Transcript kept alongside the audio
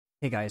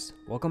Hey guys,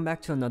 welcome back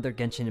to another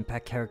Genshin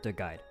Impact character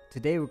guide.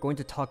 Today we're going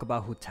to talk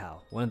about Hu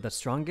Tao, one of the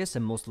strongest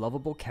and most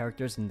lovable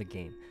characters in the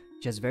game.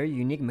 She has very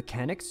unique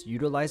mechanics,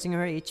 utilizing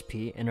her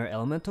HP, and her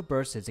elemental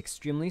burst is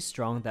extremely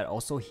strong that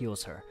also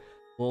heals her.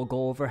 We'll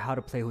go over how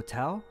to play Hu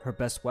Tao, her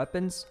best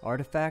weapons,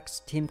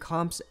 artifacts, team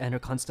comps, and her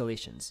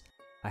constellations.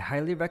 I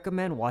highly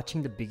recommend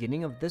watching the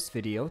beginning of this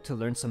video to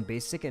learn some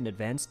basic and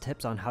advanced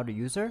tips on how to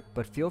use her,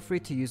 but feel free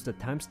to use the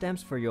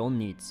timestamps for your own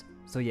needs.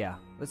 So yeah,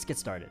 let's get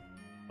started.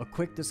 A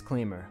quick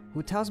disclaimer,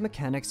 Hu Tao's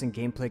mechanics and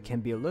gameplay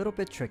can be a little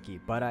bit tricky,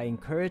 but I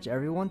encourage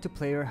everyone to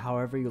play her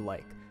however you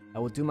like. I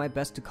will do my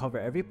best to cover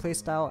every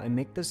playstyle and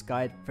make this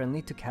guide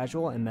friendly to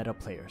casual and meta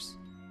players.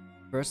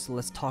 First,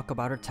 let's talk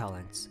about her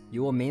talents.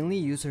 You will mainly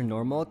use her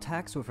normal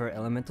attacks with her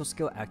elemental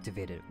skill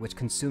activated, which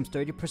consumes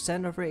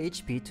 30% of her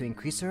HP to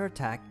increase her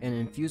attack and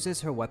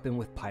infuses her weapon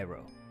with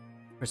Pyro.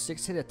 Her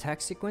 6-hit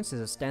attack sequence is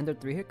a standard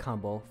 3-hit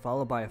combo,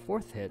 followed by a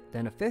 4th hit,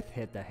 then a 5th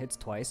hit that hits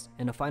twice,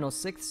 and a final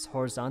 6th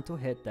horizontal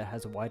hit that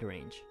has a wide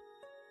range.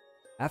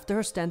 After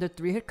her standard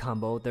 3-hit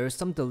combo, there is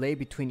some delay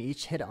between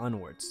each hit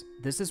onwards.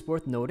 This is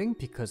worth noting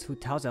because Hu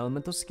Tao's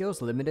elemental skill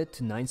is limited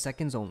to 9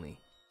 seconds only.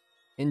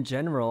 In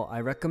general,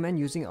 I recommend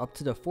using up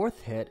to the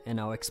 4th hit,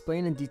 and I'll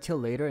explain in detail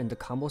later in the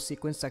combo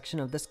sequence section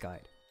of this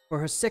guide. For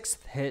her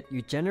 6th hit,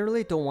 you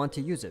generally don't want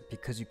to use it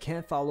because you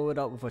can't follow it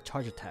up with a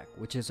charge attack,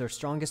 which is her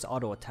strongest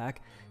auto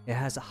attack. It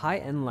has a high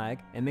end lag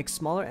and makes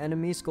smaller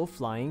enemies go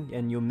flying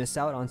and you'll miss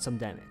out on some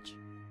damage.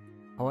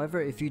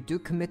 However, if you do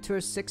commit to her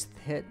 6th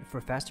hit for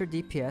faster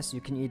DPS,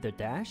 you can either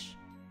dash,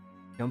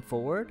 jump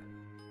forward,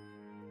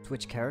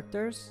 switch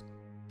characters,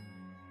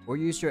 or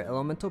use your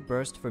elemental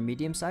burst for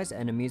medium-sized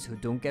enemies who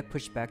don't get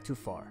pushed back too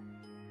far.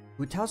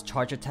 Hu Tao's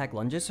charge attack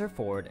lunges her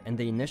forward, and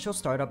the initial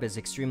startup is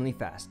extremely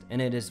fast,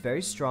 and it is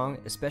very strong,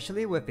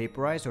 especially with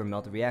vaporize or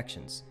melt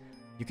reactions.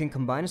 You can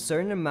combine a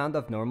certain amount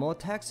of normal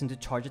attacks into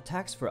charge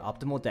attacks for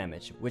optimal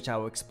damage, which I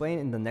will explain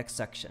in the next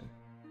section.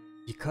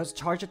 Because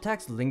charge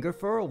attacks linger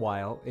for a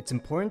while, it's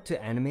important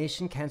to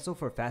animation cancel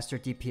for faster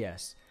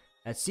DPS.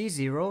 At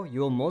C0, you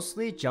will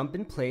mostly jump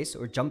in place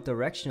or jump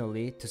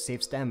directionally to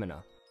save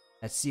stamina.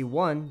 At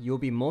C1, you will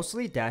be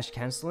mostly dash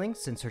cancelling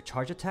since her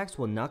charge attacks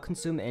will not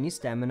consume any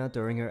stamina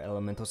during her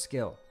elemental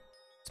skill.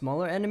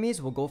 Smaller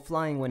enemies will go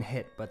flying when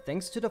hit, but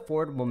thanks to the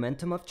forward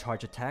momentum of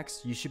charge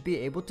attacks, you should be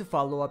able to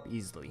follow up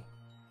easily.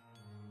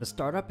 The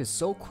startup is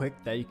so quick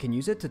that you can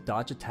use it to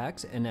dodge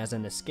attacks and as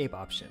an escape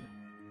option.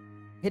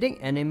 Hitting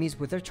enemies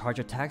with her charge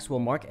attacks will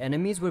mark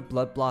enemies with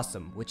Blood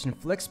Blossom, which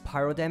inflicts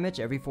pyro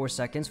damage every 4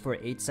 seconds for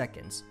 8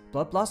 seconds.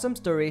 Blood Blossom's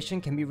duration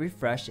can be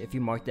refreshed if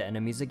you mark the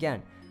enemies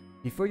again.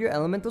 Before your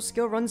elemental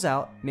skill runs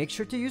out, make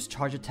sure to use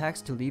charge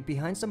attacks to leave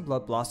behind some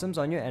blood blossoms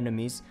on your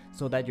enemies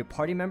so that your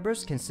party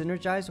members can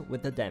synergize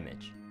with the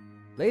damage.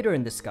 Later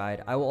in this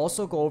guide, I will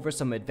also go over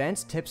some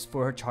advanced tips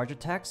for her charge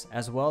attacks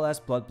as well as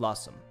blood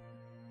blossom.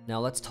 Now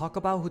let's talk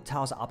about Hu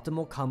Tao's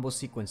optimal combo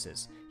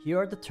sequences. Here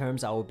are the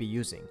terms I will be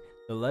using.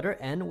 The letter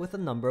N with a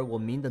number will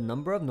mean the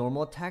number of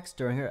normal attacks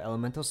during her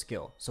elemental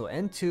skill, so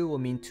N2 will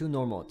mean 2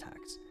 normal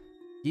attacks.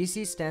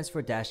 DC stands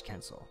for dash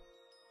cancel.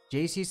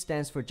 JC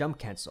stands for jump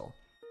cancel.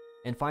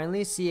 And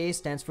finally, CA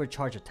stands for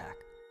charge attack.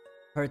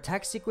 Her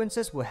attack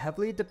sequences will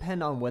heavily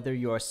depend on whether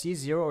you are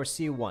C0 or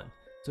C1.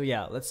 So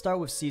yeah, let's start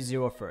with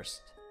C0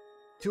 first.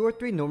 2 or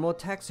 3 normal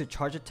attacks to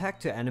charge attack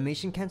to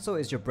animation cancel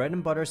is your bread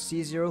and butter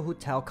C0 Hu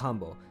Tao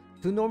combo.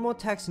 2 normal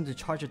attacks into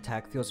charge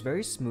attack feels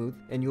very smooth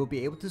and you will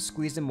be able to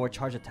squeeze in more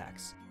charge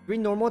attacks. 3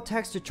 normal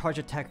attacks to charge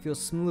attack feels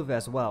smooth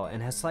as well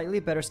and has slightly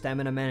better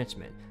stamina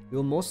management. You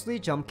will mostly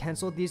jump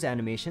cancel these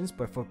animations,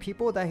 but for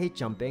people that hate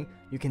jumping,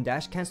 you can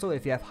dash cancel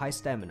if you have high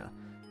stamina.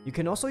 You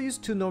can also use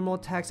 2 normal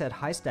attacks at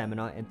high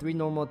stamina and 3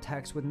 normal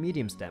attacks with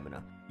medium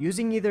stamina.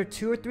 Using either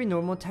 2 or 3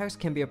 normal attacks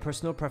can be a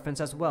personal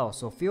preference as well,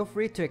 so feel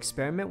free to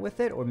experiment with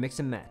it or mix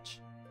and match.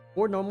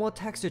 4 normal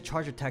attacks to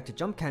charge attack to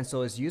jump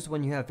cancel is used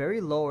when you have very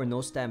low or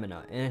no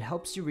stamina, and it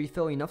helps you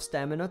refill enough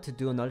stamina to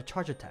do another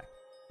charge attack.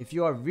 If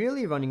you are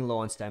really running low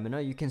on stamina,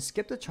 you can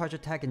skip the charge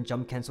attack and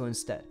jump cancel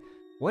instead.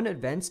 One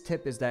advanced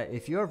tip is that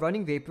if you are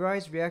running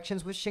vaporize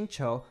reactions with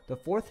Xingqiu, the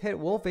 4th hit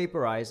will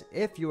vaporize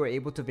if you are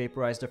able to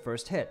vaporize the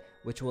 1st hit,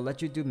 which will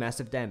let you do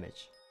massive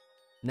damage.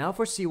 Now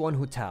for C1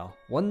 Hu Tao.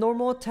 1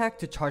 normal attack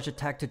to charge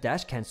attack to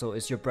dash cancel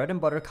is your bread and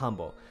butter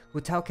combo.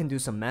 Hu Tao can do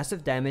some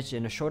massive damage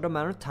in a short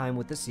amount of time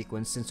with the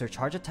sequence since her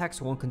charge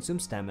attacks won't consume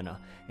stamina,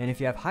 and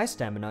if you have high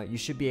stamina, you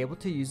should be able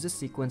to use this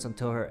sequence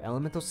until her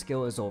elemental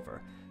skill is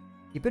over.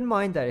 Keep in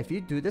mind that if you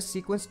do this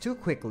sequence too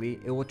quickly,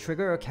 it will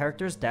trigger a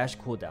character's dash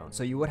cooldown,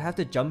 so you would have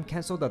to jump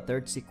cancel the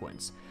 3rd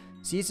sequence.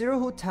 C0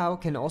 Hu Tao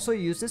can also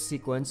use this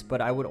sequence,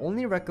 but I would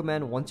only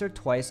recommend once or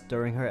twice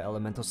during her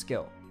elemental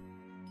skill.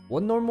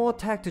 1 normal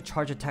attack to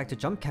charge attack to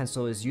jump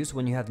cancel is used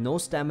when you have no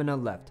stamina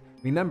left.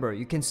 Remember,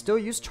 you can still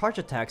use charge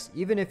attacks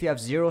even if you have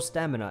 0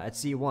 stamina at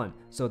C1,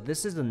 so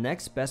this is the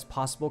next best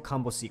possible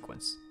combo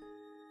sequence.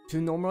 2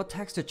 normal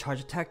attacks to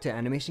charge attack to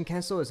animation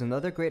cancel is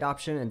another great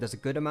option and does a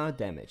good amount of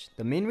damage.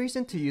 The main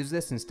reason to use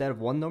this instead of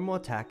 1 normal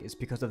attack is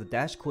because of the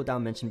dash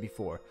cooldown mentioned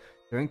before.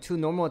 During 2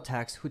 normal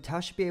attacks, Hu Tao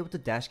should be able to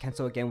dash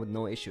cancel again with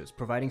no issues,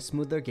 providing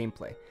smoother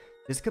gameplay.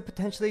 This could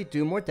potentially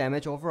do more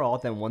damage overall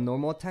than one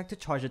normal attack to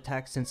charge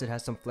attack since it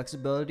has some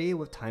flexibility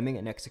with timing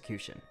and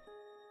execution.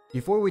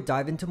 Before we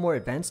dive into more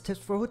advanced tips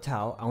for Hu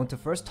Tao, I want to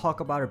first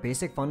talk about her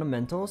basic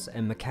fundamentals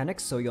and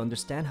mechanics so you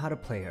understand how to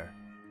play her.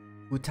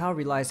 Hu Tao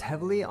relies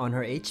heavily on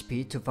her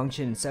HP to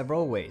function in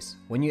several ways.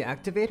 When you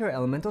activate her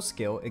elemental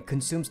skill, it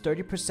consumes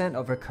 30%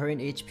 of her current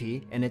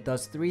HP and it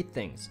does 3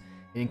 things.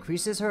 It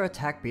increases her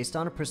attack based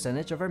on a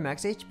percentage of her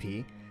max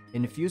HP, it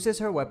infuses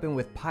her weapon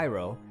with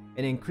Pyro,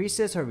 and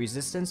increases her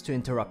resistance to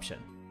interruption.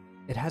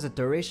 It has a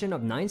duration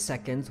of 9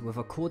 seconds with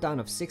a cooldown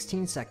of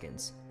 16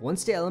 seconds.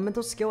 Once the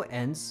elemental skill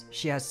ends,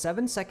 she has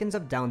 7 seconds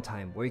of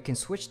downtime where you can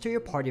switch to your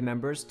party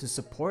members to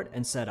support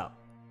and set up.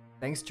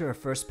 Thanks to her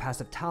first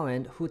passive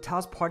talent, Hu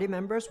Tao's party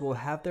members will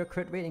have their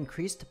crit rate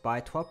increased by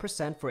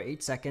 12% for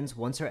 8 seconds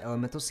once her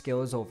elemental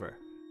skill is over.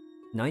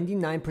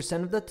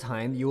 99% of the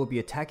time, you will be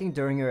attacking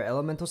during your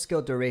elemental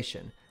skill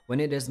duration. When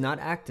it is not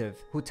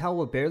active, Hu Tao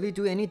will barely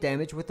do any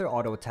damage with her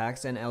auto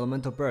attacks and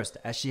elemental burst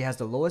as she has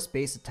the lowest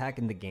base attack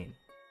in the game.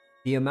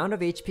 The amount of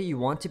HP you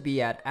want to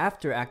be at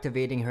after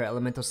activating her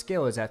elemental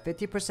skill is at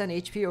 50%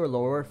 HP or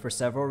lower for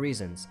several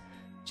reasons.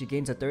 She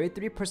gains a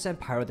 33%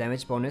 pyro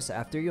damage bonus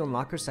after you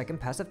unlock her second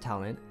passive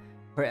talent,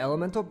 her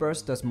elemental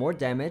burst does more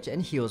damage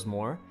and heals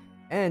more,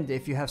 and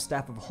if you have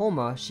Staff of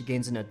Thoma, she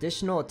gains an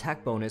additional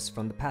attack bonus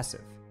from the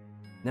passive.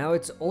 Now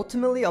it's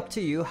ultimately up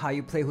to you how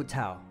you play Hu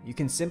Tao. You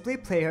can simply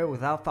play her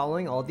without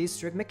following all these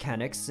strict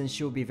mechanics since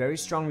she will be very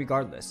strong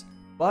regardless,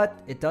 but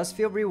it does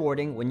feel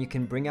rewarding when you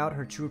can bring out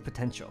her true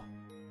potential.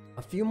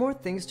 A few more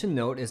things to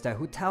note is that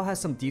Hu Tao has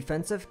some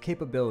defensive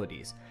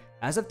capabilities.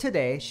 As of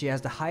today, she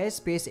has the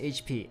highest base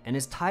HP and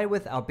is tied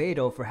with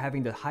Albedo for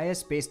having the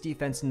highest base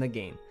defense in the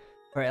game.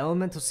 Her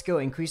elemental skill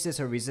increases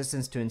her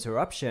resistance to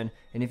interruption,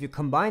 and if you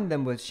combine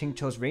them with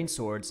Xingqiu's rain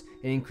swords,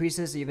 it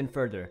increases even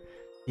further.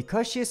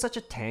 Because she is such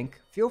a tank,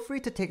 feel free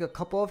to take a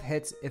couple of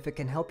hits if it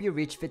can help you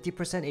reach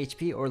 50%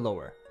 HP or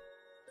lower.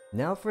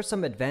 Now for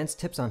some advanced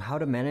tips on how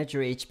to manage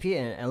your HP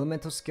and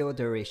elemental skill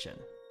duration.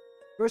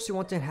 First, you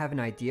want to have an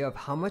idea of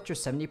how much your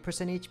 70%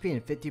 HP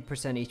and 50%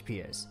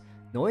 HP is.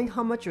 Knowing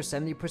how much your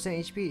 70%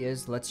 HP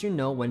is lets you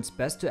know when it's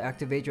best to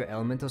activate your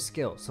elemental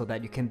skill so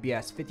that you can be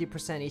at 50%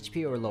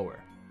 HP or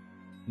lower.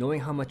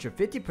 Knowing how much your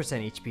 50%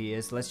 HP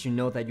is lets you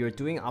know that you're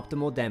doing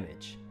optimal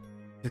damage.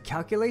 To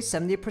calculate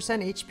 70%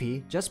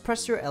 HP, just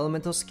press your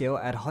elemental skill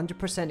at 100%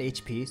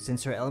 HP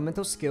since your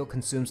elemental skill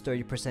consumes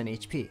 30%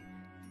 HP.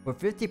 For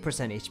 50%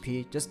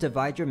 HP, just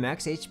divide your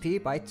max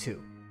HP by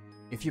 2.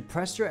 If you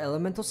press your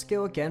elemental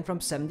skill again from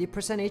 70%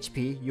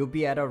 HP, you'll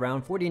be at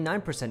around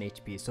 49%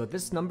 HP, so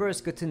this number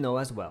is good to know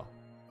as well.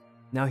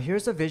 Now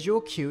here's a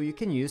visual cue you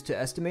can use to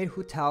estimate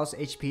Hu Tao's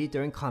HP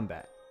during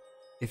combat.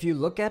 If you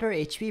look at her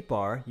HP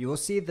bar, you will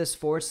see this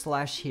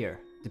 / here.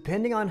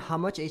 Depending on how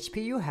much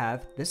HP you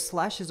have, this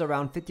slash is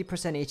around 50%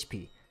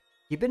 HP.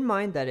 Keep in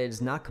mind that it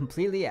is not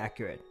completely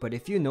accurate, but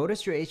if you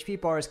notice your HP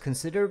bar is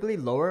considerably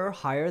lower or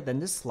higher than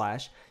this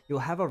slash, you'll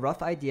have a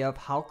rough idea of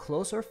how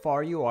close or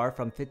far you are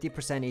from 50%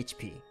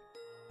 HP.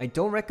 I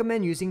don't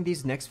recommend using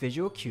these next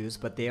visual cues,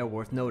 but they are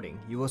worth noting.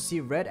 You will see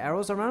red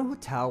arrows around Hu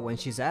Tao when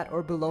she's at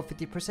or below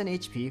 50%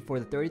 HP for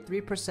the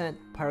 33%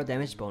 pyro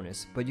damage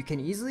bonus, but you can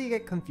easily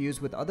get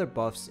confused with other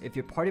buffs if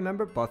your party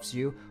member buffs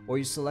you or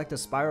you select a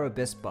Spiral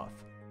Abyss buff.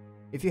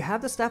 If you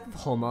have the Staff of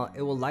Thoma,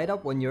 it will light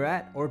up when you're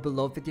at or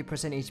below 50%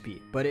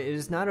 HP, but it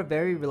is not a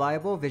very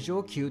reliable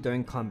visual cue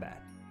during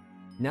combat.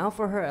 Now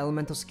for her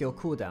elemental skill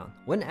cooldown.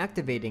 When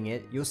activating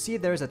it, you'll see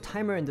there's a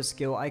timer in the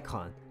skill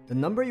icon. The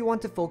number you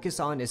want to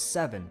focus on is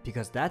 7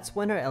 because that's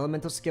when her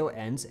elemental skill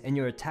ends and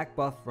your attack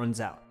buff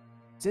runs out.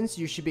 Since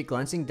you should be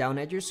glancing down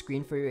at your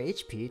screen for your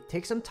HP,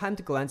 take some time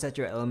to glance at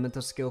your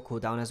elemental skill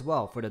cooldown as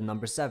well for the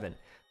number 7.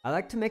 I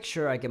like to make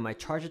sure I get my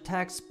charge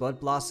attacks, blood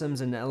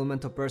blossoms, and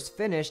elemental burst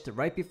finished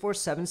right before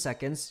 7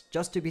 seconds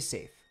just to be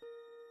safe.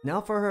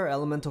 Now for her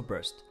elemental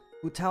burst.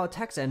 Hu Tao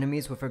attacks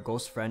enemies with her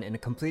ghost friend in a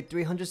complete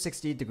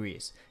 360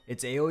 degrees.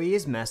 Its AoE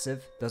is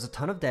massive, does a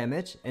ton of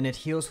damage, and it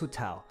heals Hu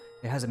Tao.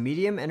 It has a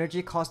medium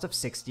energy cost of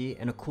 60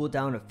 and a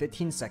cooldown of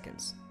 15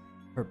 seconds.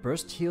 Her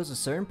burst heals a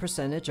certain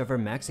percentage of her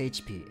max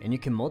HP, and you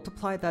can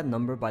multiply that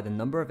number by the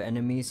number of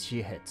enemies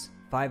she hits,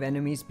 5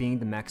 enemies being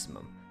the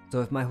maximum.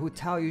 So if my Hu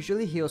Tao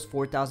usually heals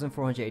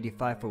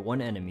 4,485 for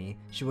one enemy,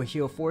 she will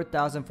heal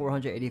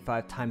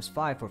 4,485 times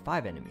 5 for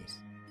 5 enemies.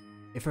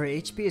 If her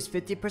HP is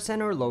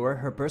 50% or lower,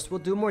 her burst will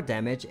do more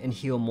damage and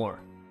heal more.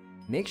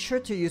 Make sure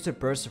to use her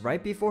burst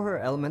right before her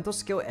elemental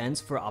skill ends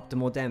for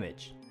optimal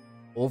damage.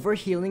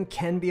 Overhealing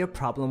can be a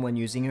problem when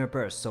using her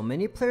burst, so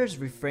many players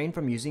refrain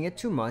from using it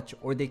too much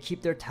or they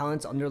keep their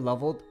talents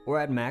under-leveled or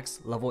at max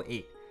level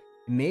 8.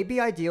 It may be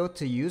ideal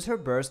to use her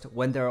burst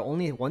when there are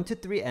only 1 to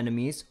 3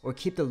 enemies or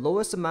keep the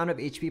lowest amount of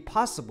HP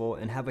possible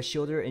and have a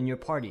shielder in your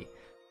party.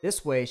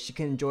 This way she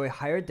can enjoy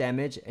higher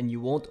damage and you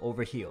won't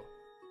overheal.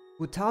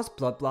 Hu Tao's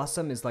Blood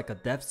Blossom is like a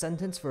death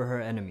sentence for her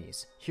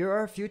enemies. Here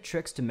are a few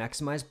tricks to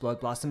maximize Blood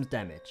Blossom's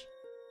damage.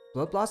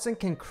 Blood Blossom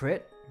can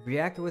crit,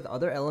 react with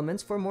other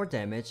elements for more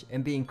damage,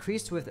 and be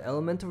increased with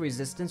elemental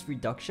resistance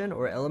reduction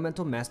or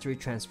elemental mastery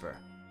transfer.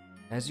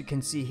 As you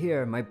can see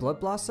here, my Blood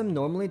Blossom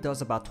normally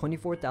does about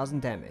 24,000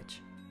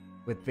 damage.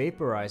 With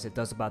Vaporize it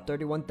does about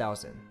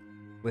 31,000.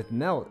 With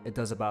Melt it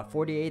does about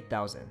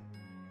 48,000.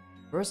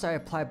 First I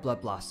apply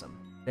Blood Blossom,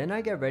 then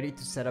I get ready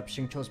to set up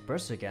Xingqiu's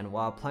burst again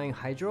while applying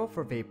Hydro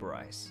for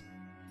Vaporize.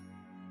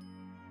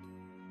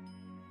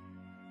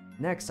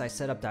 Next I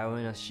set up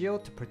Dioana's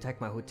shield to protect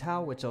my Hu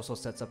Tao, which also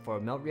sets up for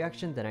a Melt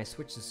reaction, then I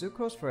switch to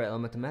Sucrose for an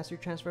Elemental Mastery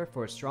transfer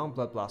for a strong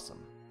Blood Blossom.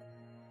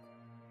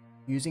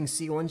 Using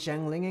C1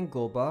 Xiangling and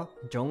Goba,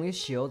 Zhongli's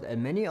shield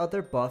and many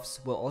other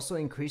buffs will also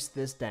increase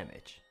this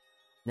damage.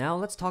 Now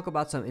let's talk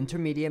about some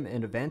intermediate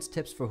and advanced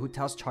tips for Hu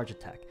Tao's charge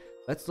attack.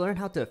 Let's learn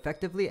how to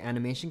effectively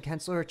animation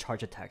cancel her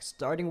charge attack,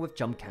 starting with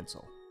jump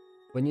cancel.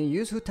 When you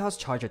use Hu Tao's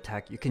charge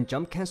attack, you can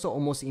jump cancel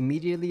almost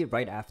immediately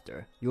right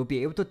after. You will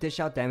be able to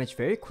dish out damage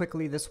very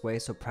quickly this way,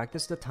 so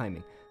practice the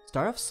timing.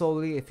 Start off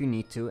slowly if you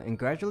need to and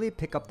gradually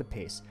pick up the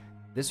pace.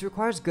 This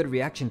requires good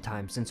reaction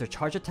time since her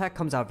charge attack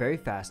comes out very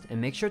fast, and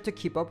make sure to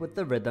keep up with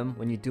the rhythm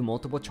when you do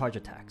multiple charge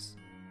attacks.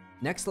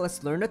 Next,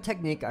 let's learn a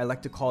technique I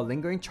like to call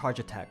lingering charge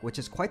attack, which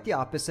is quite the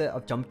opposite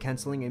of jump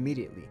cancelling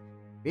immediately.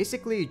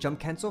 Basically, you jump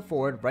cancel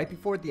forward right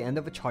before the end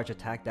of a charge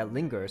attack that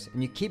lingers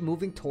and you keep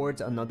moving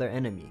towards another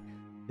enemy.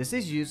 This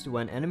is used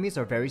when enemies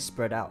are very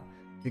spread out.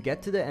 To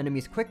get to the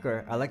enemies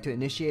quicker, I like to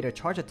initiate a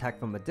charge attack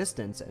from a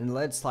distance and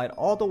let it slide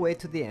all the way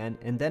to the end,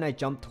 and then I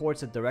jump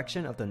towards the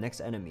direction of the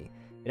next enemy.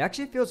 It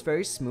actually feels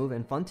very smooth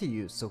and fun to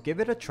use, so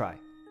give it a try.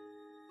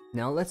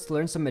 Now let's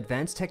learn some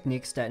advanced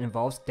techniques that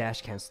involves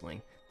dash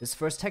cancelling. This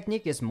first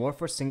technique is more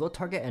for single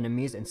target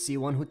enemies and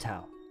C1 Hu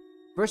Tao.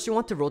 First you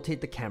want to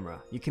rotate the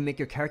camera. You can make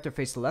your character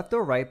face left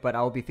or right, but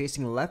I will be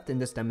facing left in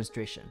this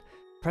demonstration.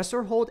 Press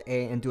or hold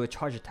A and do a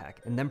charge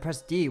attack, and then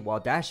press D while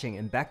dashing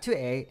and back to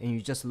A, and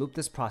you just loop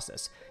this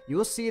process. You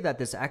will see that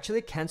this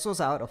actually cancels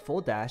out a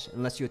full dash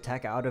unless you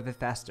attack out of it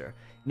faster.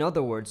 In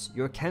other words,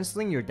 you're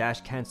cancelling your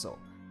dash cancel.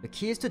 The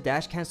key is to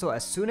dash cancel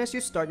as soon as you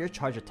start your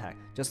charge attack,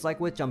 just like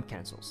with jump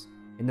cancels.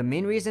 And the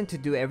main reason to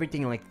do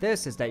everything like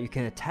this is that you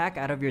can attack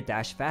out of your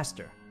dash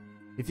faster.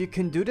 If you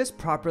can do this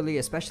properly,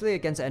 especially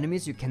against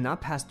enemies you cannot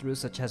pass through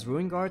such as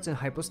Ruin Guards and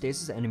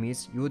Hypostasis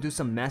enemies, you will do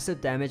some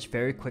massive damage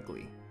very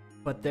quickly.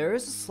 But there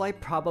is a slight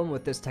problem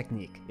with this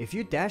technique. If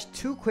you dash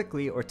too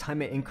quickly or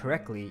time it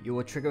incorrectly, you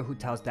will trigger Hu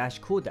Tao's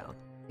dash cooldown.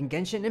 In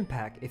Genshin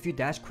Impact, if you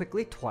dash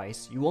quickly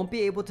twice, you won't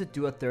be able to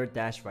do a third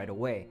dash right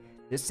away.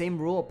 This same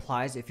rule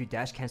applies if you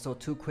dash cancel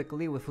too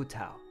quickly with Hu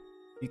Tao.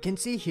 You can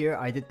see here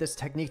I did this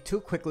technique too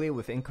quickly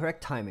with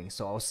incorrect timing,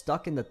 so I was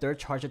stuck in the third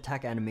charge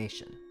attack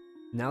animation.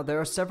 Now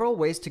there are several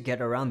ways to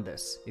get around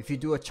this. If you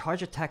do a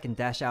charge attack and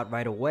dash out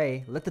right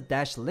away, let the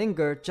dash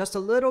linger just a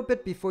little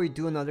bit before you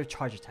do another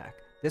charge attack.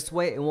 This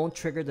way it won't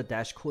trigger the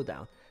dash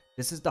cooldown.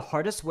 This is the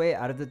hardest way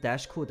out of the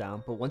dash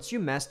cooldown, but once you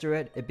master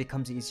it, it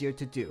becomes easier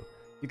to do.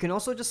 You can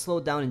also just slow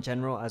down in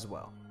general as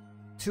well.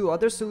 Two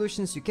other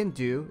solutions you can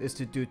do is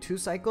to do 2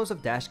 cycles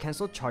of dash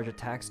cancel charge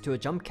attacks to a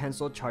jump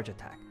cancel charge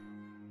attack.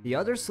 The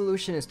other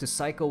solution is to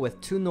cycle with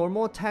 2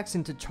 normal attacks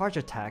into charge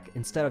attack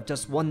instead of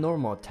just 1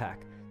 normal attack.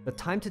 The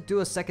time to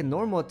do a second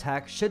normal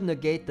attack should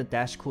negate the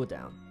dash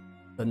cooldown.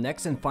 The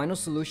next and final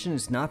solution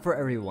is not for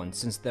everyone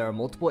since there are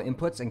multiple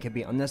inputs and can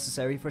be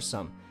unnecessary for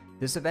some.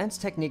 This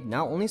advanced technique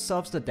not only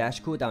solves the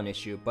dash cooldown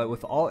issue, but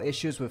with all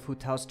issues with Hu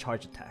Tao's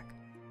charge attack.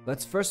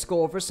 Let's first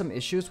go over some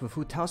issues with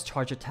Hu Tao's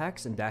charge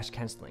attacks and dash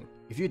cancelling.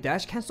 If you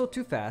dash cancel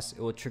too fast,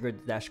 it will trigger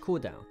the dash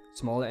cooldown.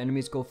 Smaller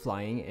enemies go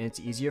flying and it's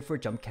easier for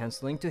jump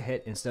cancelling to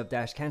hit instead of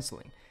dash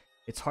cancelling.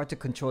 It's hard to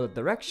control the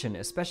direction,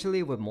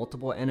 especially with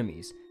multiple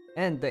enemies.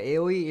 And the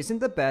AoE isn't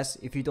the best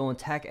if you don't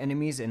attack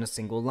enemies in a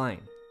single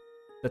line.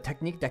 The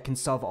technique that can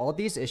solve all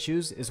these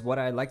issues is what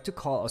I like to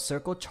call a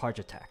circle charge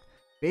attack.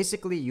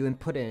 Basically, you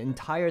input an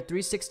entire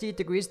 360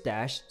 degrees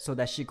dash so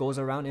that she goes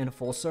around in a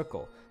full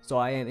circle. So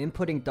I am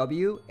inputting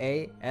W,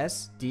 A,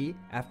 S, D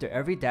after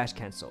every dash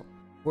cancel.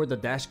 For the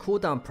dash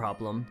cooldown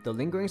problem, the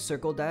lingering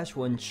circle dash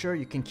will ensure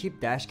you can keep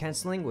dash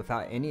cancelling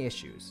without any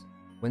issues.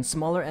 When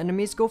smaller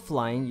enemies go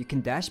flying, you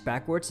can dash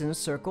backwards in a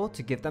circle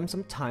to give them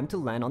some time to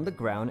land on the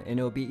ground and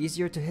it will be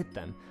easier to hit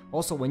them.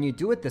 Also, when you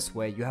do it this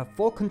way, you have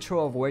full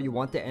control of where you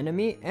want the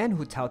enemy and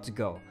Hu Tao to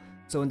go.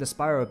 So in the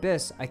Spiral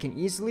Abyss, I can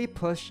easily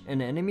push an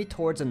enemy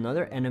towards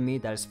another enemy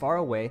that is far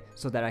away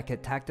so that I can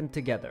attack them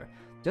together.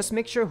 Just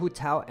make sure Hu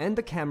Tao and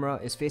the camera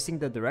is facing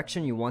the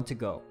direction you want to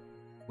go.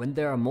 When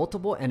there are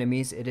multiple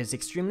enemies, it is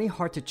extremely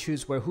hard to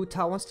choose where Hu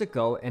Tao wants to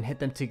go and hit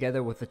them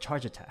together with a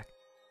charge attack.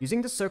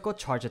 Using the circle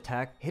charge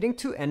attack, hitting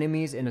 2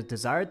 enemies in a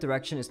desired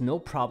direction is no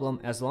problem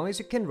as long as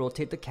you can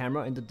rotate the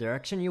camera in the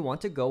direction you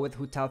want to go with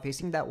Hu Tao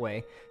facing that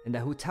way, and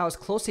that Hu Tao is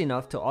close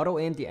enough to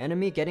auto-aim the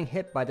enemy getting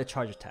hit by the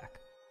charge attack.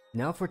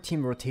 Now for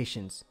team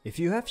rotations. If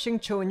you have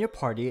Xingqiu in your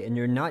party and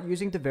you're not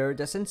using the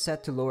Viridescent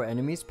set to lower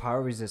enemies'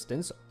 power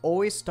resistance,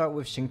 always start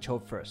with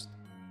Xingqiu first.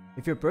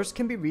 If your burst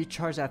can be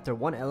recharged after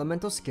 1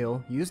 elemental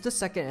skill, use the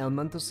second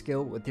elemental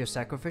skill with your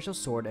sacrificial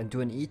sword and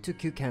do an E to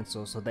Q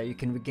cancel so that you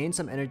can regain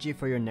some energy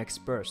for your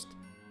next burst.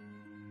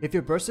 If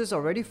your burst is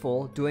already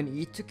full, do an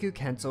E to Q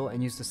cancel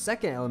and use the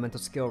second elemental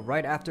skill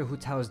right after Hu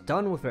Tao is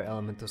done with her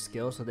elemental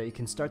skill so that you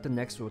can start the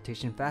next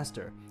rotation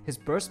faster. His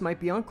burst might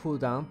be on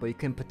cooldown, but you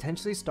can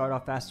potentially start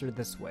off faster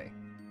this way.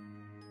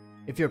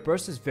 If your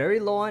burst is very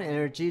low on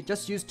energy,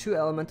 just use 2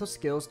 elemental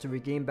skills to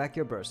regain back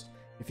your burst.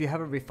 If you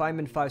have a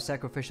Refinement 5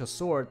 Sacrificial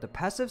Sword, the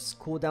passive's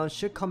cooldown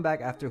should come back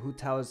after Hu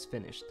Tao is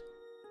finished.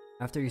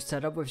 After you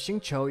set up with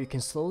Xingqiu, you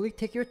can slowly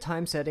take your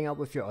time setting up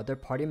with your other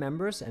party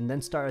members and then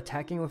start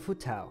attacking with Hu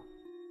Tao.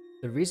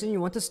 The reason you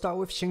want to start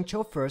with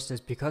Xingqiu first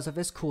is because of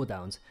his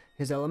cooldowns.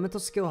 His elemental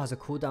skill has a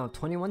cooldown of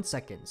 21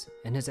 seconds,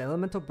 and his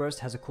elemental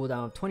burst has a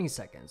cooldown of 20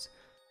 seconds.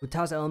 Hu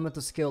Tao's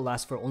elemental skill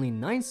lasts for only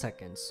 9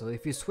 seconds, so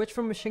if you switch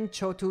from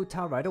Xingqiu to Hu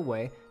Tao right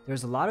away,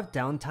 there's a lot of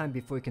downtime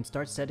before you can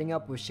start setting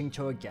up with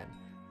Xingqiu again.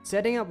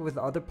 Setting up with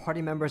other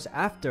party members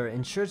after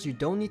ensures you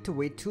don't need to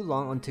wait too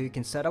long until you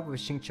can set up with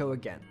Xingqiu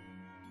again.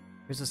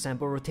 Here's a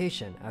sample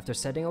rotation. After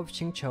setting up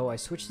Xingqiu, I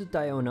switch to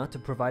Diona to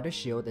provide a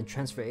shield and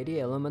transfer 80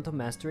 elemental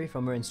mastery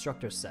from her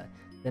instructor set.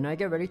 Then I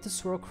get ready to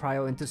swirl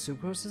Cryo into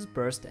Sucrose's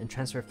burst and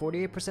transfer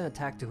 48%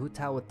 attack to Hu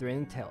Tao with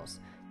Raining Tails.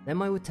 Then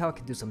my Hu Tao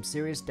can do some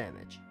serious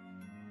damage.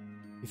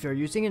 If you're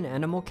using an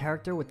animal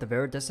character with the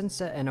Viridescent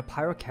set and a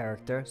Pyro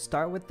character,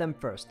 start with them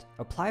first.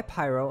 Apply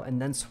Pyro and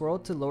then swirl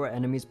to lower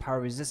enemies' Pyro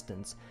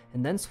resistance,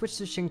 and then switch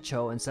to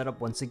Xingqiu and set up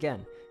once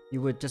again.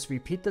 You would just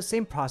repeat the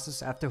same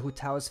process after Hu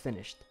Tao is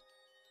finished.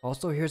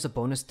 Also, here's a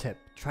bonus tip.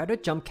 Try to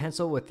jump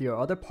cancel with your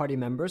other party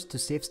members to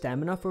save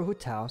stamina for Hu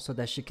Tao so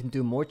that she can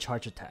do more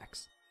charge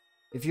attacks.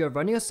 If you are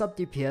running a sub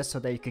DPS so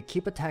that you could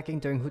keep attacking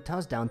during Hu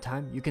Tao's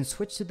downtime, you can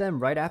switch to them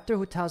right after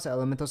Hu Tao's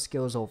elemental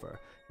skill is over.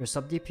 Your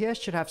sub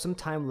DPS should have some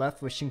time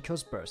left with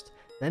Xingqiu's burst.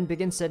 Then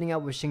begin setting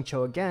up with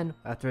Xingqiu again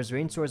after his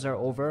range swords are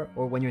over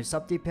or when your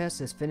sub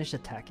DPS is finished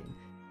attacking.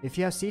 If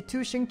you have C2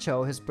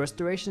 Xingqiu, his burst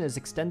duration is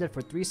extended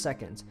for 3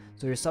 seconds,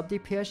 so your sub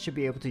DPS should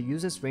be able to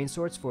use his range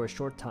swords for a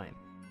short time.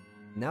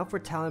 Now for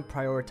talent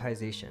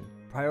prioritization.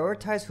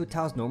 Prioritize Hu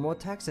Tao's normal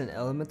attacks and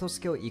elemental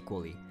skill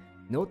equally.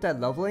 Note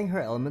that leveling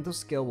her elemental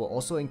skill will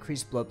also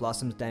increase Blood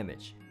Blossom's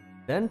damage.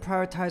 Then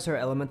prioritize her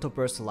elemental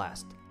burst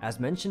last. As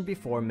mentioned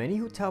before, many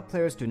Hu Tao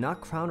players do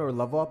not crown or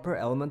level up her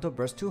elemental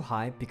burst too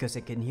high because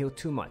it can heal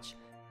too much.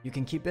 You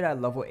can keep it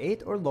at level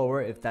 8 or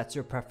lower if that's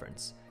your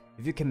preference.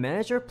 If you can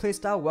manage your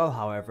playstyle well,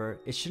 however,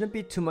 it shouldn't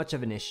be too much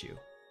of an issue.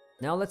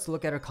 Now let's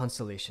look at her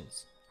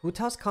constellations. Hu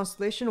Tao's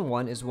Constellation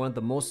 1 is one of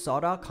the most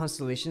sought out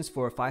constellations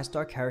for a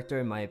 5-star character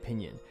in my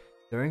opinion.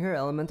 During her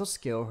elemental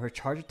skill, her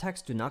charge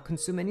attacks do not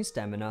consume any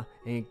stamina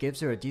and it gives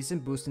her a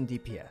decent boost in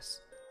DPS.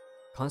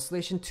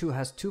 Constellation 2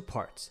 has 2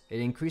 parts. It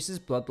increases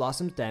Blood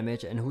Blossom's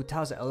damage and Hu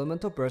Tao's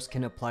elemental burst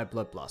can apply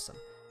Blood Blossom.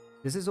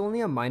 This is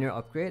only a minor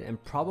upgrade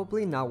and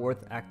probably not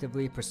worth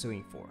actively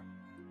pursuing for.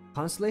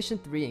 Constellation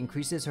 3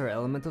 increases her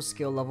elemental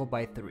skill level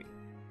by 3.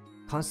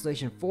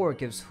 Constellation 4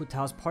 gives Hu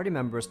Tao's party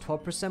members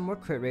 12% more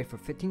crit rate for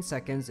 15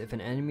 seconds if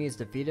an enemy is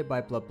defeated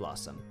by Blood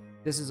Blossom.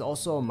 This is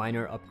also a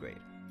minor upgrade.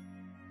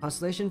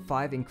 Constellation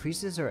 5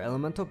 increases her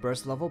elemental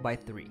burst level by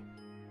 3.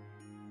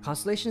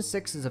 Constellation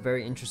 6 is a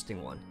very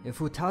interesting one. If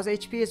Hu Tao's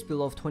HP is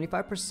below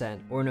 25%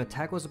 or an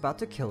attack was about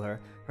to kill her,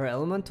 her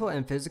elemental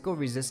and physical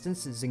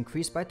resistance is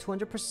increased by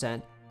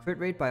 200%, crit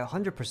rate by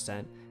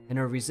 100%, and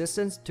her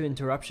resistance to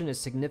interruption is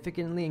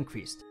significantly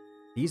increased.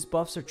 These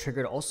buffs are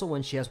triggered also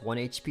when she has 1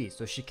 HP,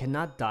 so she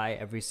cannot die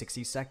every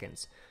 60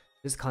 seconds.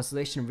 This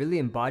constellation really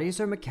embodies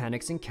her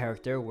mechanics and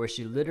character where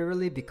she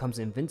literally becomes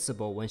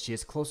invincible when she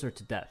is closer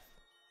to death.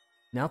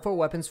 Now for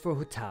weapons for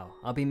Hu Tao.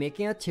 I'll be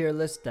making a tier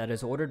list that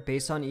is ordered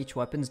based on each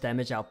weapon's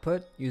damage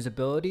output,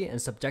 usability, and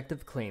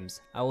subjective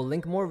claims. I will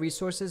link more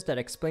resources that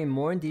explain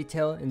more in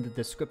detail in the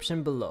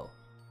description below.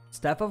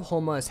 Staff of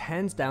Thoma is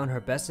hands down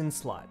her best in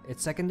slot.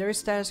 Its secondary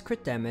stat is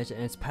crit damage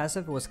and its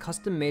passive was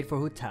custom made for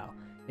Hu Tao.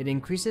 It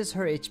increases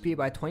her HP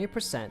by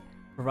 20%,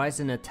 provides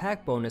an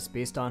attack bonus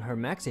based on her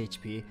max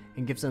HP,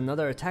 and gives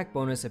another attack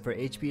bonus if her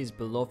HP is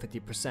below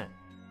 50%.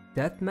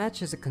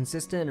 Deathmatch is a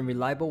consistent and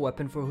reliable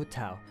weapon for Hu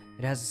Tao.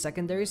 It has a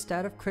secondary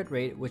stat of crit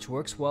rate which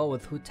works well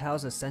with Hu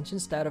Tao's ascension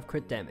stat of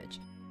crit damage.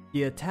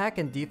 The attack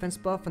and defense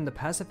buff from the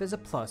passive is a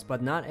plus,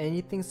 but not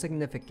anything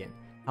significant.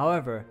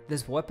 However,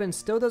 this weapon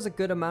still does a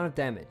good amount of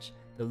damage.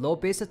 The low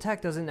base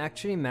attack doesn't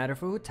actually matter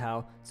for Hu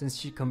Tao since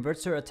she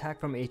converts her attack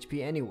from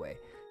HP anyway.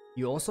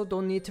 You also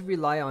don't need to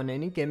rely on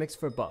any gimmicks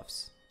for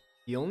buffs.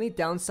 The only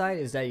downside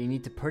is that you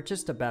need to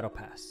purchase the battle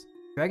pass.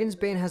 Dragon's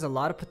Bane has a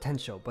lot of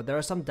potential, but there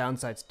are some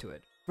downsides to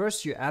it.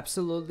 First, you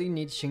absolutely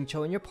need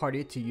Xingqiu in your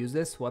party to use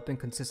this weapon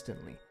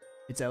consistently.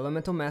 Its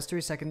elemental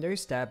mastery secondary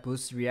stat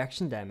boosts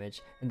reaction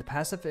damage, and the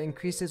passive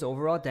increases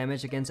overall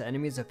damage against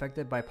enemies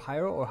affected by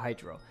Pyro or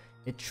Hydro.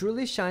 It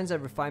truly shines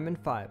at Refinement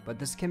 5, but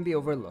this can be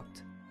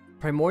overlooked.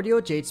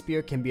 Primordial Jade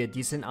Spear can be a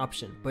decent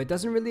option, but it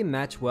doesn't really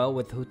match well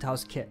with Hu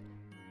Tao's kit.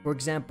 For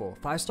example,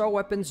 5-star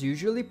weapons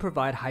usually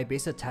provide high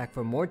base attack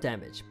for more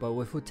damage, but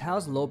with Hu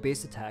Tao's low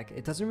base attack,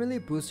 it doesn't really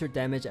boost her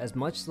damage as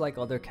much like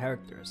other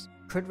characters.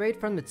 Crit rate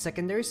from its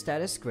secondary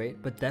stat is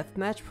great, but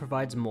Deathmatch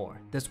provides more.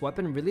 This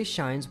weapon really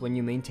shines when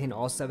you maintain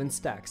all 7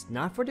 stacks,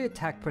 not for the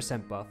attack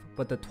percent buff,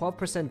 but the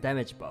 12%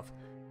 damage buff.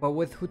 But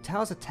with Hu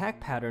Tao's attack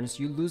patterns,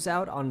 you lose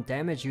out on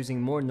damage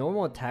using more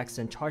normal attacks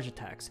than charge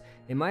attacks.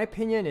 In my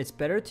opinion, it's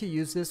better to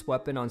use this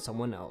weapon on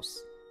someone else.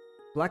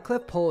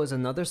 Blackcliff Pole is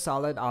another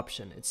solid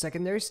option. Its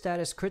secondary stat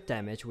is crit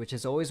damage, which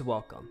is always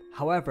welcome.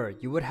 However,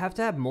 you would have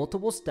to have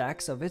multiple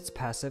stacks of its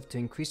passive to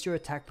increase your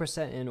attack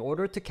percent in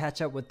order to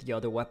catch up with the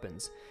other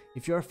weapons.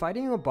 If you are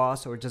fighting a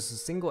boss or just a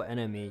single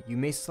enemy, you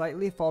may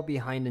slightly fall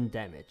behind in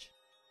damage.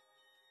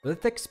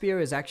 Lithic Spear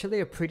is actually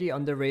a pretty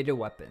underrated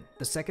weapon.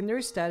 The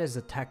secondary stat is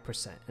attack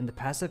percent, and the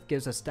passive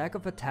gives a stack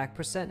of attack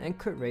percent and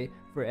crit rate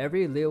for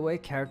every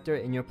Liyue character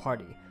in your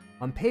party.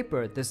 On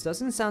paper, this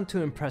doesn't sound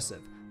too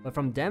impressive, but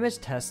from damage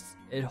tests,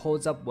 it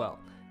holds up well.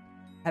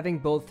 Having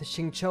both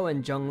Xingqiu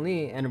and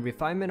Zhongli and a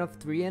refinement of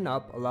 3 and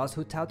up allows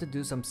Hu Tao to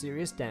do some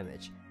serious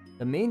damage.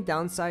 The main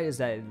downside is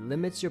that it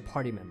limits your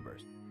party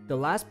members. The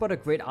last but a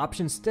great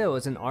option still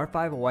is an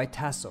R5 White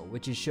Tassel,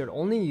 which you should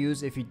only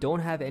use if you don't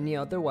have any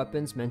other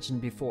weapons mentioned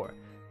before.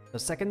 The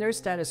secondary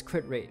stat is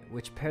crit rate,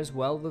 which pairs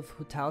well with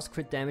Hu Tao's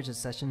crit damage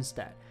accession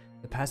stat.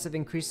 The passive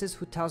increases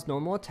Hu Tao's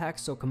normal attack,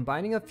 so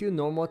combining a few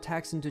normal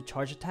attacks into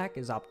charge attack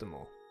is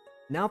optimal.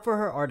 Now for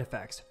her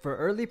artifacts. For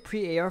early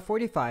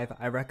pre-AR45,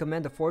 I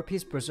recommend the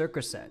 4-piece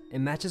Berserker set. It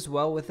matches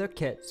well with her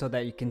kit so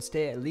that you can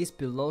stay at least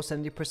below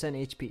 70%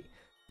 HP.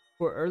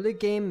 For early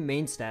game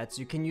main stats,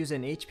 you can use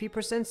an HP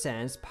percent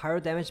Sans,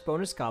 pyro damage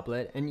bonus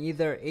goblet, and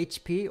either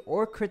HP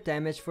or crit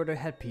damage for the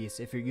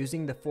headpiece if you're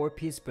using the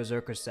 4-piece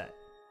Berserker set.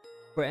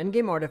 For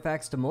endgame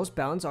artifacts, the most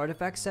balanced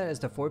artifact set is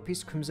the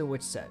 4-piece Crimson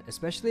Witch set,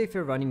 especially if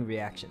you're running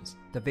reactions.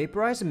 The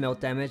vaporize and melt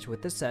damage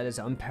with this set is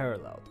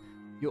unparalleled.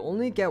 You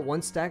only get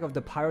 1 stack of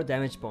the pyro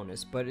damage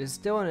bonus, but it is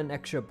still an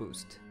extra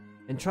boost.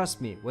 And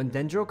trust me, when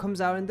Dendro comes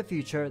out in the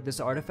future,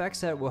 this artifact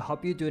set will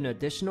help you do an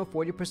additional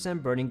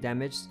 40% burning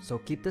damage, so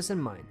keep this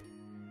in mind.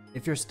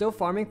 If you're still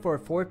farming for a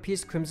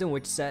 4-piece Crimson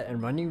Witch set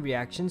and running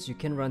reactions, you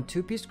can run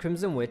 2-piece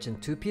Crimson Witch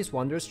and 2-piece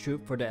Wanderer's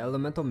Troupe for the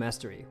Elemental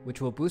Mastery,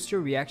 which will boost your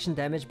reaction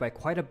damage by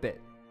quite a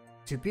bit.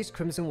 2-piece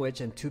Crimson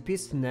Witch and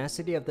 2-piece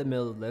Tenacity of the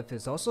Millilith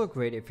is also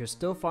great if you're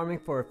still farming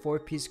for a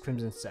 4-piece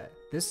Crimson set.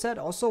 This set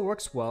also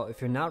works well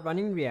if you're not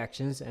running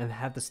reactions and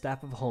have the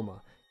Staff of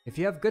Thoma. If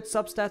you have good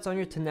substats on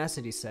your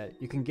Tenacity set,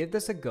 you can give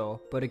this a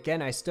go, but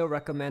again I still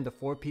recommend the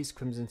 4-piece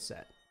Crimson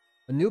set.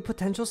 A new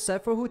potential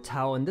set for Hu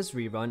Tao in this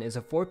rerun is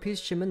a 4-piece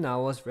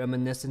Shimenawa's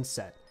Reminiscence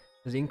set.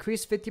 The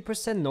increased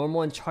 50%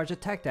 normal and charge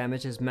attack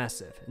damage is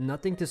massive, and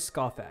nothing to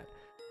scoff at.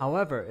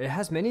 However, it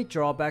has many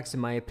drawbacks in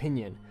my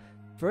opinion.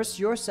 First,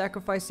 you're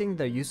sacrificing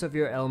the use of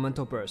your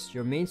Elemental Burst,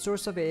 your main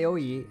source of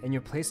AoE, and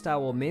your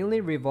playstyle will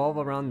mainly revolve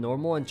around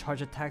normal and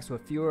charge attacks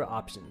with fewer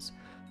options.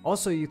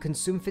 Also, you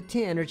consume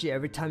 15 energy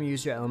every time you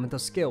use your elemental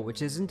skill,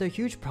 which isn't a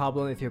huge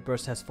problem if your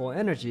burst has full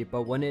energy,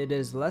 but when it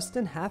is less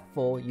than half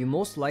full, you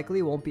most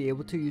likely won't be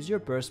able to use your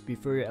burst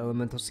before your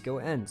elemental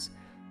skill ends.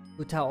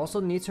 Hu Tao also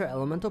needs her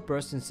elemental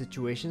burst in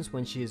situations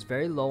when she is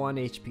very low on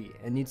HP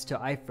and needs to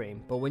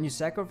iframe, but when you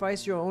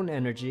sacrifice your own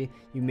energy,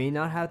 you may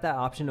not have that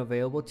option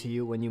available to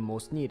you when you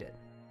most need it.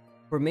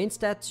 For main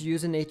stats,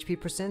 use an HP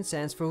percent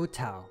Sans for Hu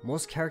Tao.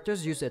 Most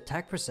characters use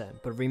attack percent,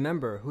 but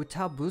remember, Hu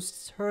Tao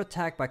boosts her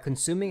attack by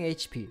consuming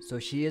HP, so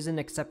she is an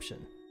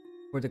exception.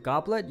 For the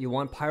goblet, you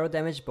want pyro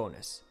damage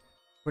bonus.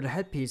 For the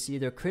headpiece,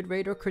 either crit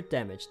rate or crit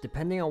damage,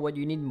 depending on what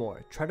you need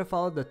more. Try to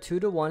follow the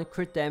 2:1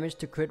 crit damage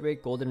to crit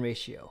rate golden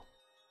ratio.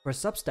 For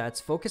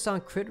substats, focus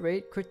on crit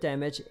rate, crit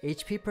damage,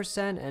 HP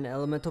percent, and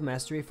elemental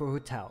mastery for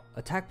Hu Tao.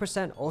 Attack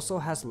percent also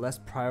has less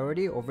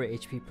priority over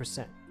HP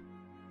percent.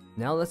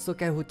 Now let's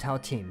look at Hu Tao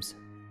teams.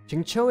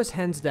 Xingqiu is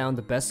hands down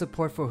the best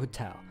support for Hu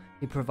Tao.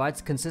 He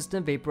provides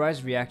consistent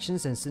vaporized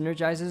reactions and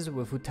synergizes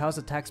with Hu Tao's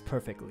attacks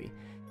perfectly.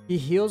 He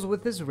heals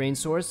with his rain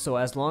swords, so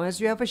as long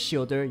as you have a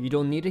shielder, you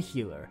don't need a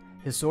healer.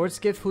 His swords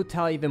give Hu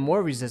Tao even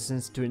more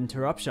resistance to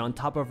interruption on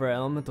top of her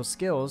elemental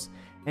skills,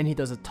 and he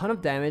does a ton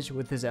of damage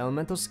with his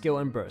elemental skill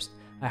and burst.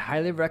 I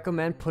highly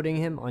recommend putting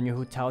him on your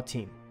Hu Tao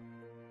team.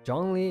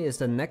 Zhongli is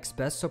the next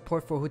best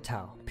support for Hu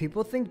Tao.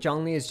 People think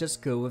Zhongli is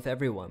just good with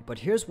everyone, but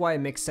here's why it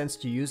makes sense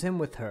to use him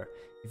with her.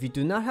 If you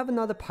do not have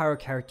another pyro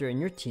character in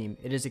your team,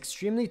 it is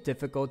extremely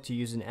difficult to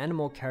use an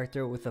animal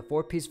character with a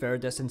 4-piece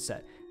Viridescent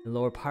set and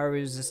lower pyro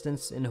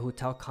resistance in a Hu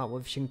Tao comp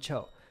with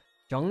Xingqiu.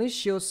 Zhongli's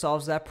shield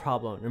solves that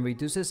problem and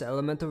reduces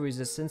elemental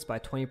resistance by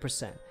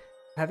 20%.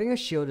 Having a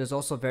shield is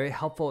also very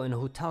helpful in a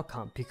Hu Tao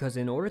comp because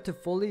in order to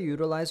fully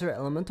utilize her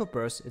elemental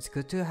burst, it's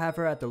good to have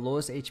her at the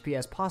lowest HP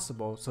as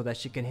possible so that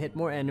she can hit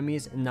more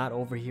enemies and not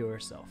overheal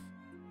herself.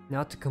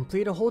 Now to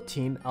complete a whole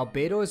team,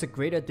 Albedo is a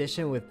great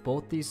addition with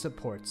both these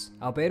supports.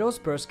 Albedo's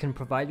burst can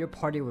provide your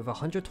party with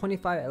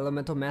 125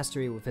 elemental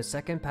mastery with his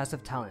second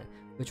passive talent,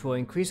 which will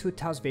increase Hu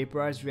Tao's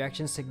vaporized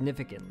reaction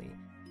significantly.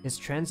 His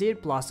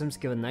transient blossoms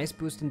give a nice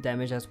boost in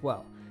damage as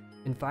well.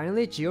 And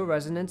finally, Geo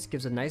Resonance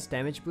gives a nice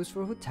damage boost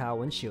for Hu Tao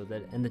when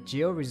shielded, and the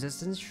Geo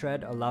Resistance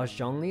Shred allows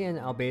Zhongli and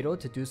Albedo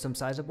to do some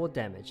sizable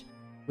damage.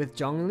 With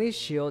Zhongli's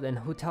shield and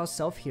Hu Tao's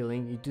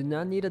self-healing, you do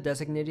not need a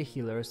designated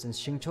healer since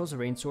Xingqiu's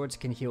rain swords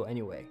can heal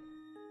anyway.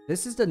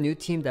 This is the new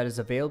team that is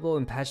available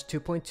in patch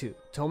 2.2.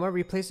 Thoma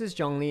replaces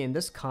Zhongli in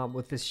this comp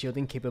with his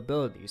shielding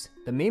capabilities.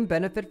 The main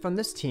benefit from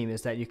this team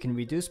is that you can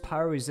reduce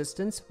pyro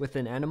resistance with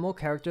an animal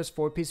character's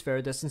 4-piece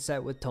Viridescent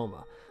set with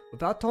Thoma.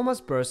 Without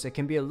Thoma's burst, it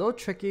can be a little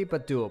tricky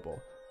but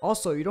doable.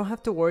 Also, you don't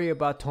have to worry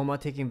about Thoma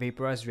taking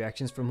vaporized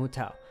reactions from Hu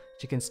Tao.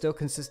 She can still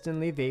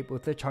consistently vape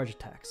with her charge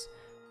attacks.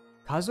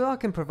 Kazuha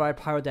can provide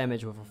pyro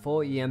damage with a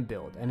full EM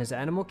build, and his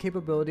animal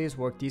capabilities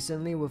work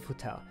decently with Hu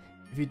Tao.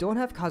 If you don't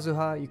have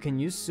Kazuha, you can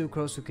use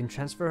Sucrose, who can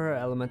transfer her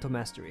elemental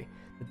mastery.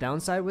 The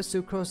downside with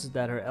Sucrose is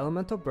that her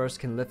elemental burst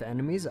can lift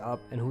enemies up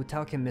and Hu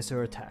Tao can miss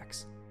her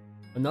attacks.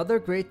 Another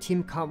great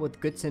team comp with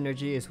good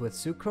synergy is with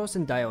Sucrose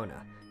and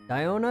Diona.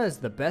 Diona is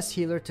the best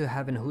healer to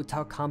have in Hu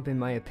Tao comp in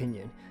my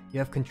opinion. You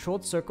have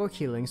controlled circle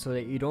healing so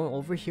that you don't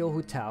overheal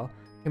Hu Tao,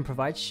 can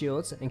provide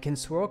shields, and can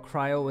swirl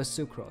cryo with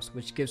Sucrose,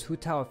 which gives Hu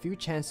Tao a few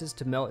chances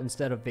to melt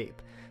instead of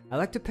vape. I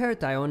like to pair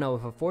Diona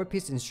with a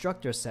 4-piece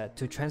instructor set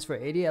to transfer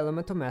 80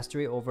 elemental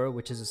mastery over,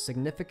 which is a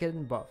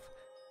significant buff.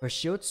 Her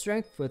shield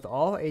strength with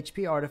all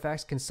HP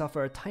artifacts can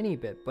suffer a tiny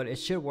bit, but it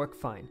should work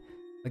fine.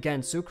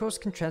 Again, Sucrose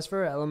can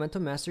transfer her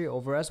elemental mastery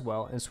over as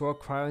well and swirl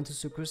cryo into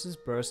Sucrose's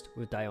burst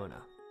with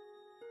Diona.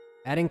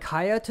 Adding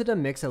Kaya to the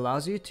mix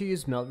allows you to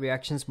use melt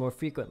reactions more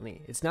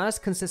frequently. It's not as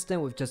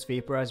consistent with just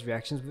vaporized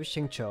reactions with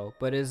Xingqiu,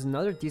 but it is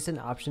another decent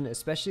option,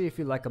 especially if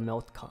you like a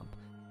melt comp.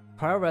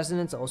 Cryo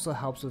Resonance also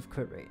helps with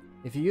crit rate.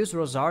 If you use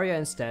Rosaria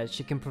instead,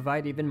 she can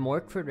provide even more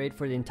crit rate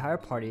for the entire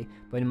party,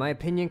 but in my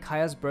opinion,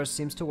 Kaya's burst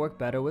seems to work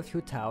better with Hu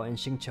Tao and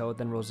Xingqiu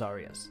than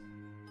Rosaria's.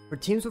 For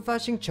teams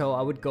without Xingqiu,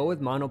 I would go with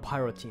mono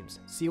pyro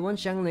teams. C1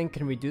 Xiangling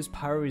can reduce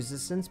pyro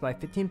resistance by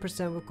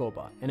 15% with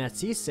Goba, and at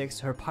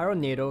C6, her pyro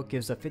NATO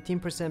gives a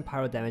 15%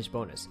 pyro damage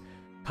bonus.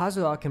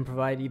 Kazuha can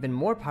provide even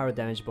more pyro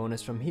damage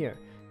bonus from here.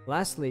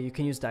 Lastly, you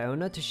can use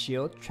Diona to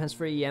shield,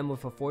 transfer EM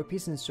with a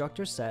 4-piece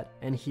instructor set,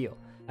 and heal.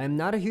 I am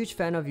not a huge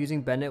fan of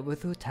using Bennett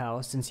with Hu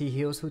Tao since he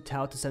heals Hu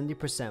Tao to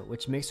 70%,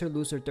 which makes her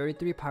lose her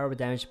 33 pyro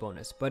damage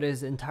bonus, but it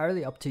is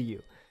entirely up to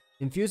you.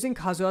 Infusing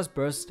Kazuha's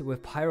burst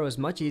with pyro is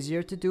much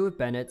easier to do with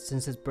Bennett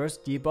since his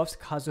burst debuffs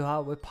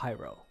Kazuha with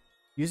pyro.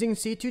 Using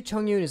C2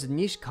 Chongyun is a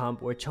niche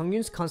comp where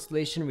Chongyun's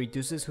Constellation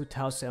reduces Hu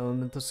Tao's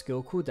elemental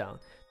skill cooldown.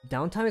 The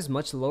downtime is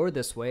much lower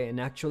this way and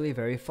actually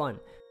very fun.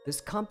 This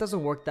comp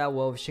doesn't work that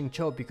well with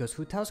Xingqiu because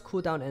Hu Tao's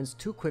cooldown ends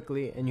too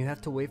quickly and you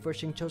have to wait for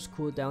Xingqiu's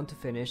cooldown to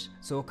finish,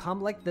 so a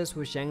comp like this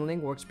with Xiangling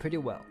works pretty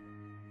well.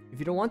 If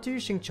you don't want to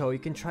use Xingqiu, you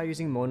can try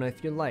using Mona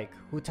if you like.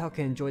 Hu Tao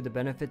can enjoy the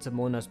benefits of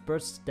Mona's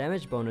burst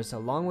damage bonus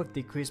along with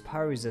decreased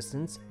pyro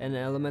resistance and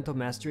an elemental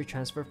mastery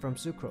transfer from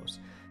Sucrose.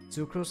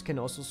 Sucrose can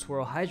also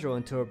swirl Hydro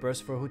into a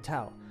burst for Hu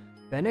Tao.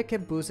 Bennett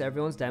can boost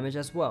everyone's damage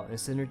as well and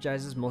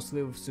synergizes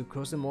mostly with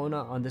Sucrose and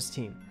Mona on this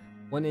team.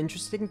 One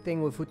interesting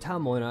thing with Hu Tao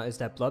Mona is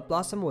that Blood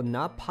Blossom will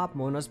not pop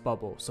Mona's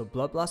bubble, so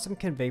Blood Blossom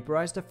can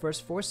vaporize the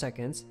first 4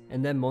 seconds,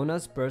 and then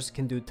Mona's burst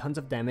can do tons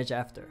of damage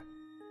after.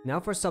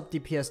 Now for sub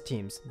DPS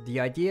teams. The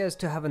idea is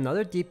to have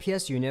another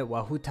DPS unit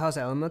while Hu Tao's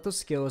elemental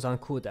skill is on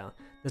cooldown.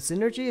 The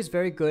synergy is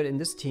very good in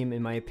this team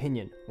in my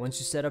opinion. Once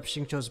you set up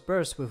Xingqiu's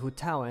burst with Hu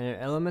Tao and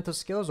her elemental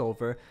skill is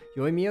over,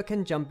 Yoimiya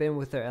can jump in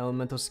with her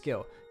elemental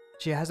skill.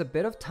 She has a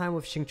bit of time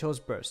with Xingqiu's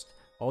burst.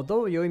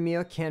 Although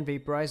Yoimiya can't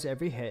vaporize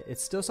every hit,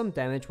 it's still some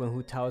damage when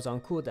Hu Tao is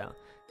on cooldown.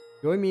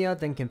 Yoimiya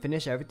then can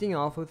finish everything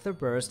off with her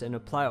burst and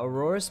apply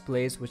Aurora's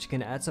Blaze, which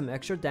can add some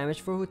extra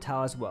damage for Hu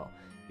Tao as well.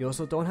 You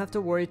also don't have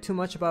to worry too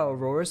much about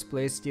Aurora's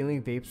Blaze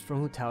stealing vapes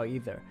from Hu Tao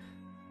either.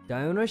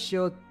 Diona's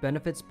shield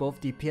benefits both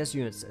DPS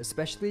units,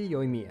 especially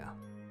Yoimiya.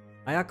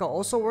 Ayaka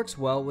also works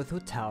well with Hu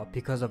Tao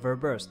because of her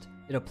burst.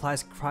 It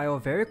applies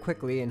cryo very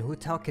quickly and Hu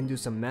Tao can do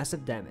some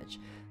massive damage.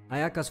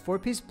 Ayaka's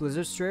 4-piece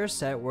Blizzard Strayer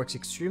set works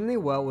extremely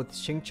well with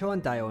Xingqiu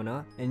and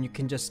Diona, and you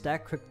can just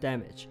stack crit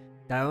damage.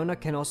 Diona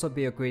can also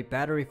be a great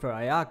battery for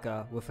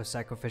Ayaka with a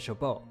sacrificial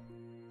bow.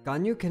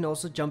 Ganyu can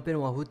also jump in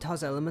while Hu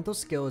Tao's elemental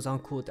skill is on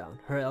cooldown.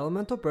 Her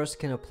elemental burst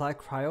can apply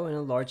cryo in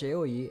a large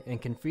AoE and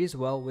can freeze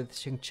well with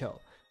Xingqiu.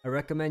 I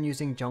recommend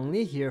using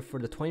Zhongli here for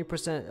the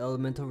 20%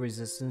 elemental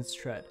resistance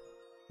shred.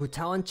 Hu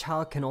Tao and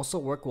Chao can also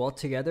work well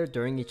together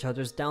during each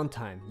other's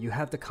downtime. You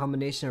have the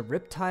combination of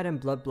Riptide and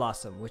Blood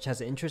Blossom, which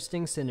has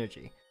interesting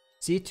synergy.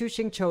 C2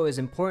 Xingqiu is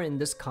important in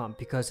this comp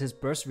because his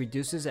burst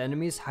reduces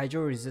enemies'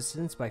 hydro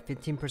resistance by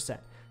 15%.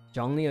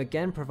 Zhongli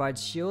again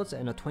provides shields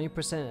and a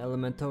 20%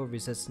 elemental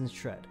resistance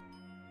shred.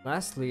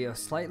 Lastly, a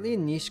slightly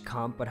niche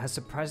comp but has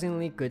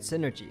surprisingly good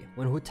synergy.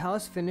 When Hu Tao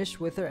is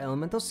finished with her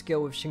elemental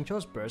skill with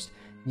Xingqiu's burst,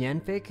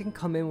 Yanfei can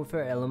come in with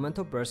her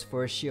elemental burst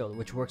for a shield,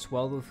 which works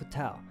well with Hu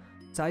Tao.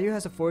 Sayu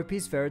has a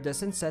 4-piece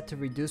Viridescent set to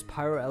reduce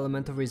pyro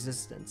elemental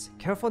resistance.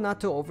 Careful not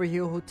to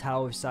overheal Hu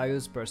Tao with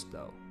Sayu's burst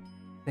though.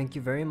 Thank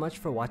you very much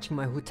for watching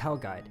my Hu Tao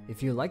guide.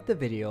 If you liked the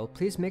video,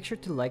 please make sure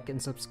to like and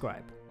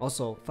subscribe.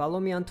 Also, follow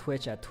me on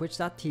Twitch at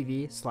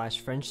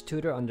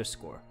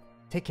twitch.tv/FrenchTutor_.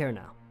 Take care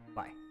now.